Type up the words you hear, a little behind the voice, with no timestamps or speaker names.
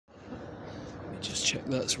Just check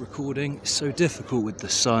that's recording. It's so difficult with the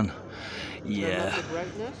sun. Yeah.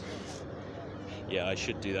 Yeah, I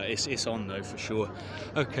should do that. It's on though for sure.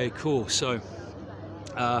 Okay, cool. So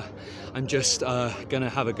I'm just gonna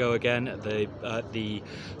have a go again at the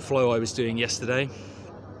flow I was doing yesterday.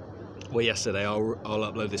 Well, yesterday. I'll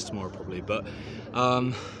upload this tomorrow probably, but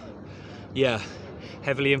yeah,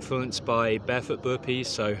 heavily influenced by Barefoot Burpees.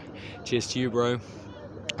 So cheers to you, bro.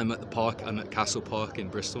 I'm at the park. I'm at Castle Park in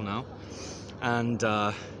Bristol now, and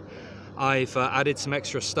I've added some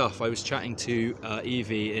extra stuff. I was chatting to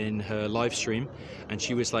Evie in her live stream, and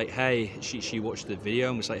she was like, hey, she watched the video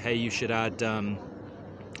and was like, hey, you should add,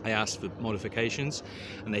 I asked for modifications,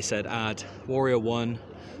 and they said add Warrior 1,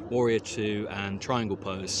 Warrior 2, and Triangle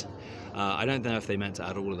Pose. I don't know if they meant to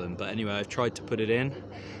add all of them, but anyway, I've tried to put it in.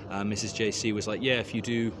 Mrs. JC was like, yeah, if you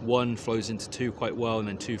do 1 flows into 2 quite well, and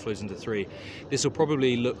then 2 flows into 3. This will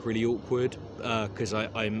probably look really awkward, because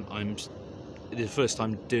I'm the first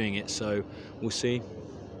time doing it, so we'll see.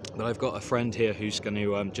 But I've got a friend here who's going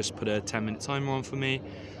to just put a 10-minute timer on for me.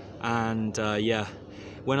 And yeah,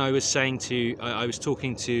 when I was saying to, I was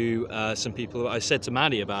talking to some people, I said to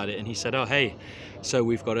Maddie about it, and he said, oh hey, so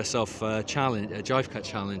we've got ourselves a challenge, a jive cut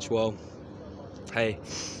challenge. Well, hey,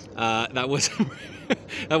 that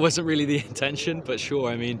wasn't really the intention, but sure.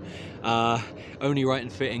 I mean, only right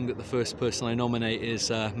and fitting that the first person I nominate is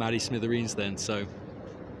MattySmithereens then, so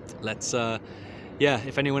let's yeah,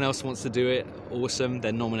 if anyone else wants to do it, awesome,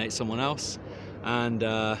 then nominate someone else. And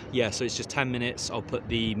yeah, so it's just 10 minutes. I'll put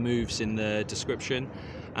the moves in the description,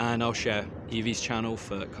 and I'll share Evie's channel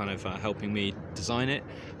for kind of helping me design it.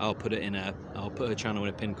 I'll put her channel in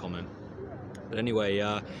a pinned comment. But anyway,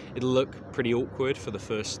 it'll look pretty awkward for the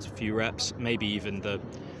first few reps, maybe even the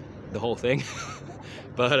whole thing.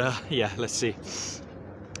 But yeah, let's see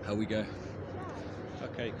how we go.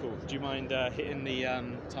 Okay, cool. Do you mind hitting the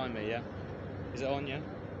timer, yeah? Is it on, yeah?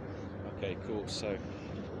 Okay, cool. So,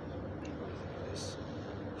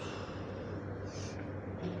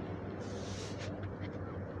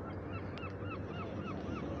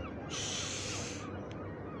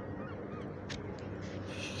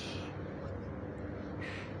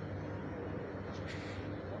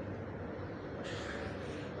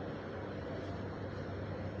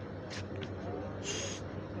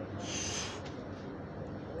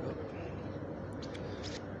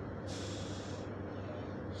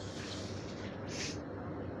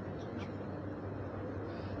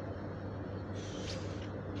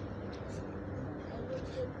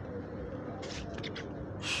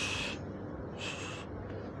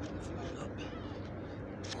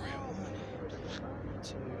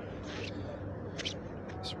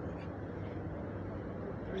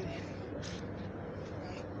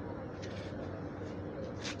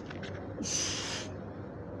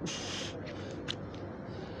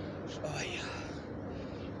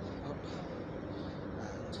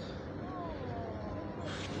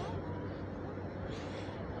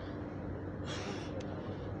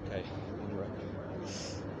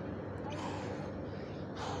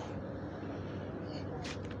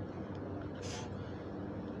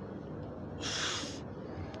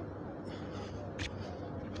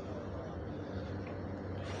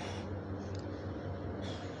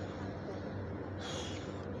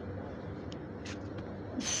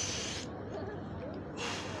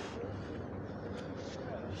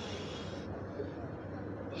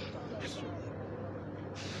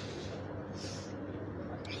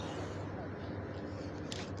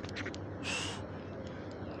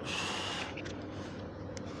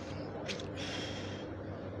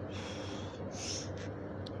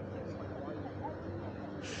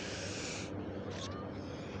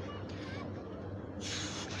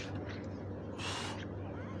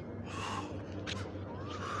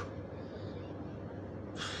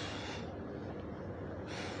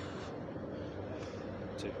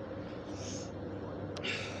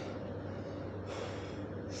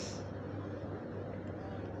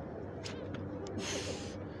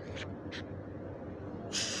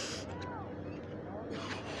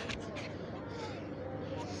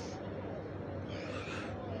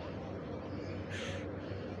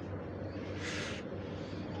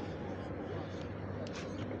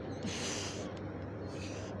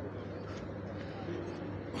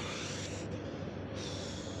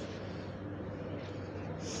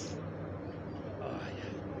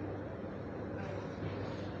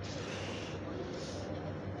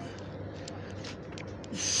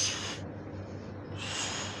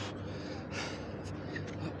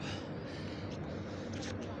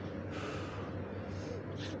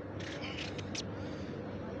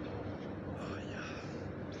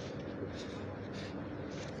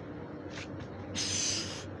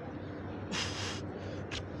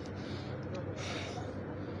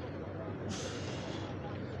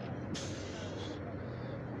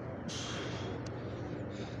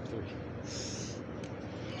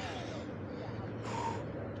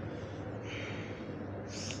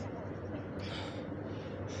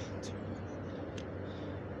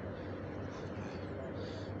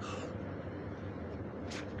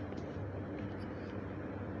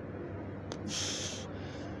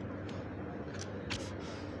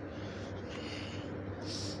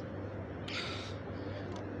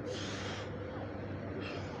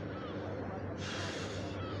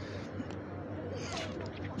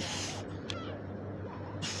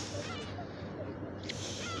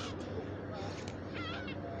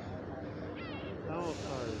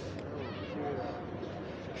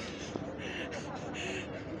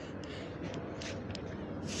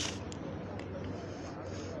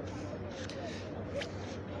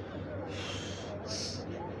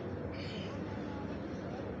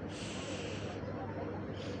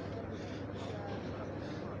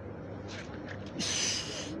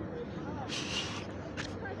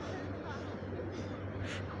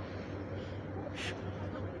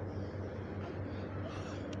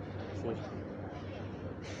 4.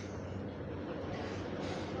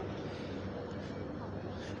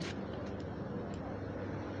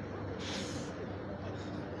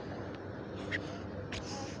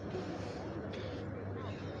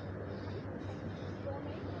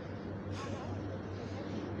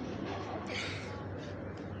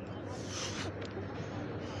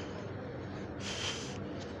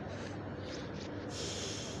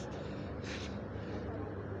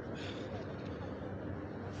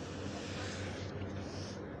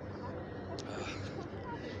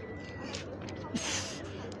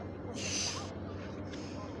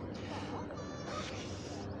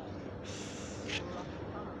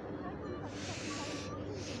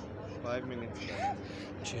 Five minutes left.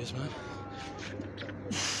 Cheers, man.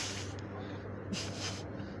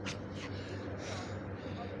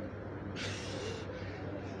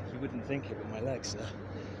 You wouldn't think it, but my legs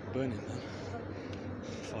are burning, man.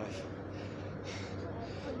 5.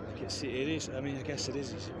 It is. I mean, I guess it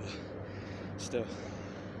is easy, but still.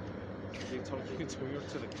 You're talking to me or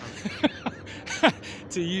to the camera?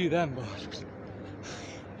 To you, then, boss.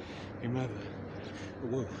 Remember.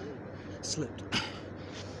 Whoa. Slipped.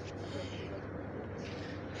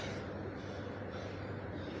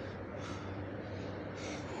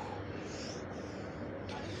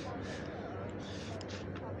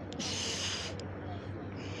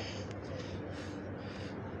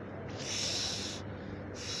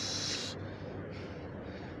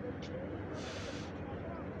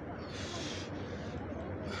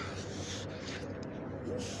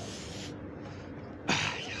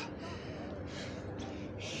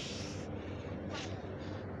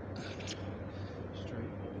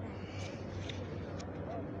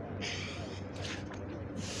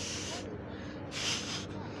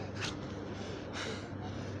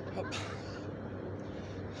 Up.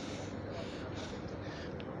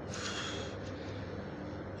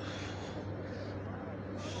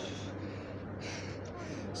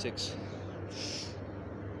 6.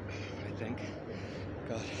 I think.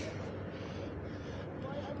 God.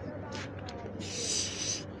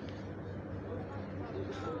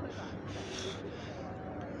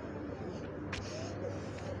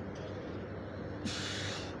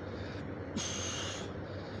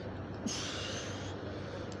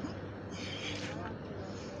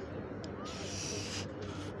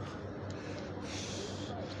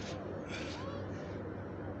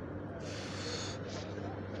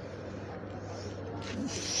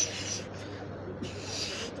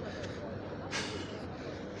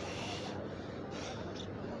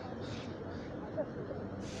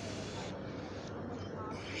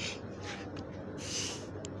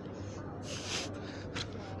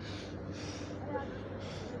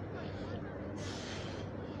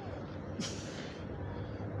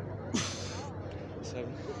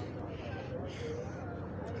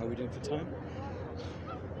 How are we doing for time?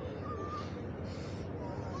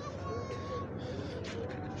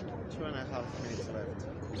 Two and a half minutes left.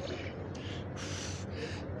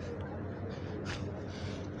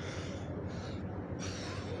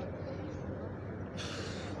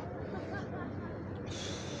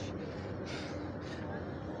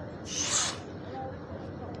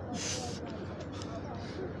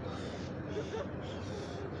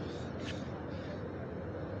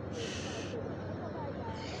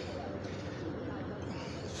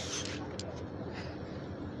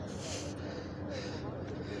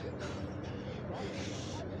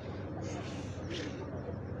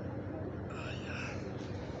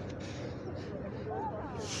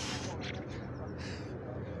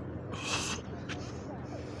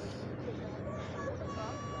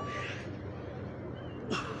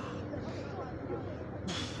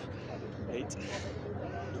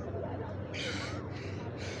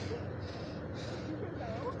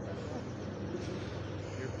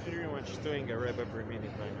 You're pretty much doing a rep every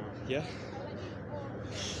minute right now. Yeah.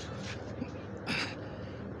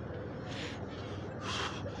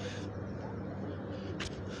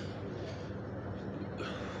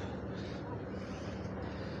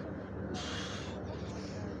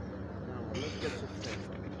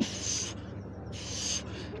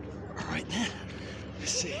 All right then.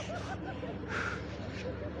 Let's see.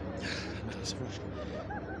 Nice one.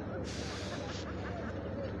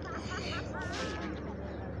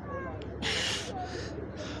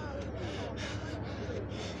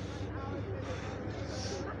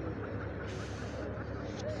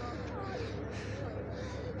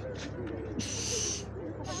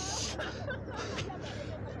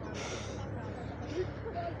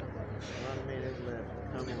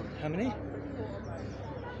 How many? 9.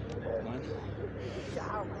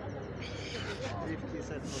 50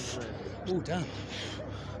 seconds left. Oh, damn.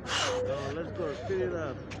 Oh, let's go. Speed it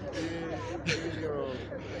up. Speed your own.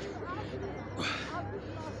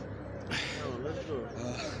 Oh, let's go.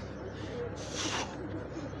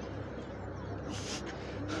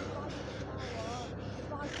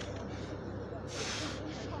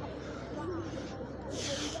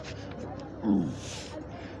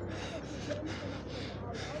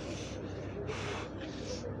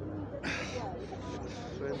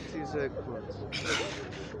 20 seconds.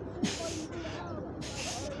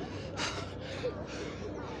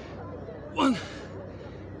 1,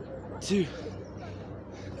 2,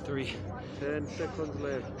 3. 10 seconds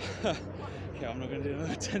left. Okay, I'm not going to do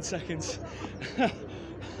another 10 seconds.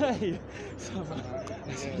 Hey,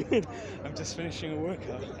 I'm just finishing a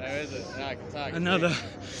workout. How is it? Yeah, I can tag. Another.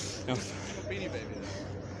 No. Beanie Baby.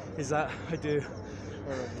 Is that? I do.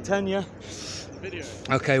 10, yeah? Video.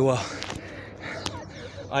 Okay, well.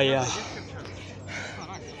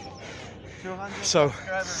 So.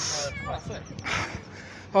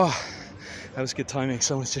 Oh, that was good timing.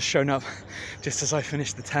 Someone's just shown up just as I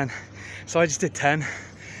finished the 10. So I just did 10.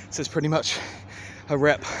 So it's pretty much a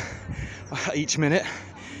rep each minute.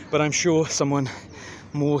 But I'm sure someone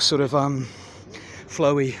more sort of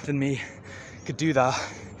flowy than me could do that.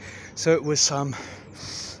 So it was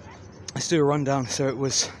let's do a rundown. So it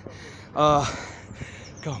was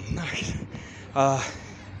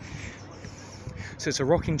so it's a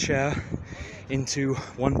rocking chair into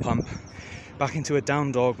one pump, back into a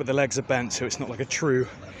down dog, but the legs are bent, so it's not like a true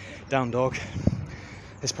down dog.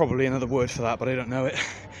 There's probably another word for that, but I don't know it.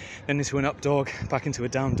 Then into an up dog, back into a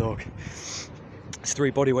down dog. It's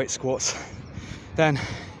 3 bodyweight squats. Then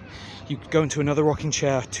you go into another rocking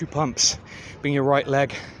chair, 2 pumps, bring your right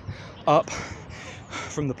leg up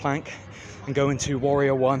from the plank and go into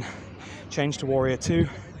warrior 1, change to warrior 2,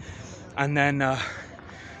 and then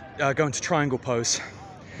go into triangle pose.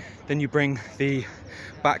 Then you bring the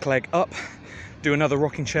back leg up, do another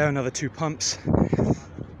rocking chair, another 2 pumps,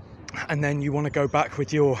 and then you want to go back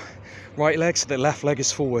with your right leg so the left leg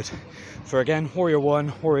is forward. For again, warrior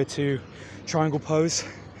 1, warrior 2, triangle pose,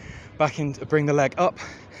 back in, bring the leg up,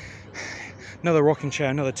 another rocking chair,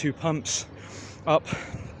 another 2 pumps, up,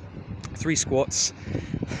 3 squats.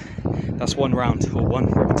 That's 1 round or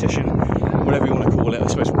 1 repetition, whatever you want to call it. I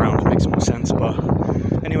suppose round makes more sense, but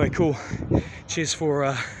anyway, cool. Cheers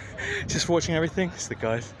for just watching everything. It's the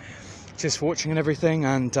guys. Cheers for watching and everything.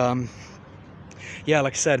 And yeah,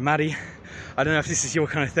 like I said, Maddie, I don't know if this is your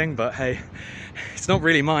kind of thing, but hey, it's not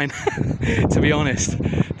really mine, to be honest.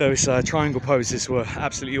 Those triangle poses were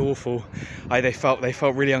absolutely awful. They felt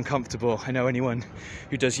really uncomfortable. I know anyone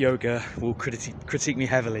who does yoga will critique me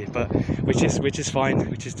heavily, but which is fine,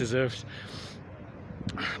 which is deserved.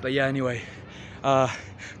 But yeah, anyway,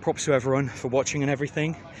 props to everyone for watching and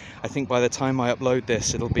everything. I think by the time I upload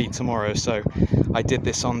this, it'll be tomorrow. So I did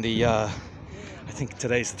this on the, I think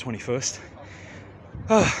today's the 21st.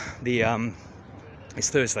 It's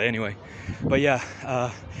Thursday anyway. But yeah,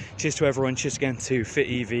 cheers to everyone. Cheers again to Fit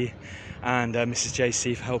Evie and Mrs.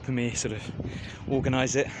 JC for helping me sort of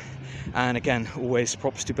organise it. And again, always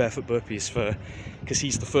props to Barefoot Burpees because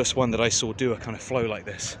he's the first one that I saw do a kind of flow like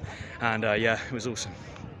this. And yeah, it was awesome.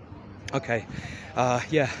 Okay,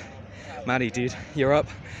 yeah, Maddie, dude, you're up.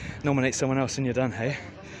 Nominate someone else and you're done, hey?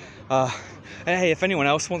 Hey, if anyone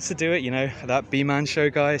else wants to do it, you know, that B-Man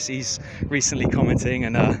show, guys, he's recently commenting,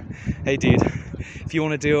 and hey, dude, if you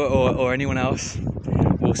want to do it, or anyone else,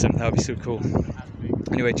 awesome, that would be so cool.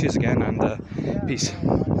 Anyway, cheers again, and peace.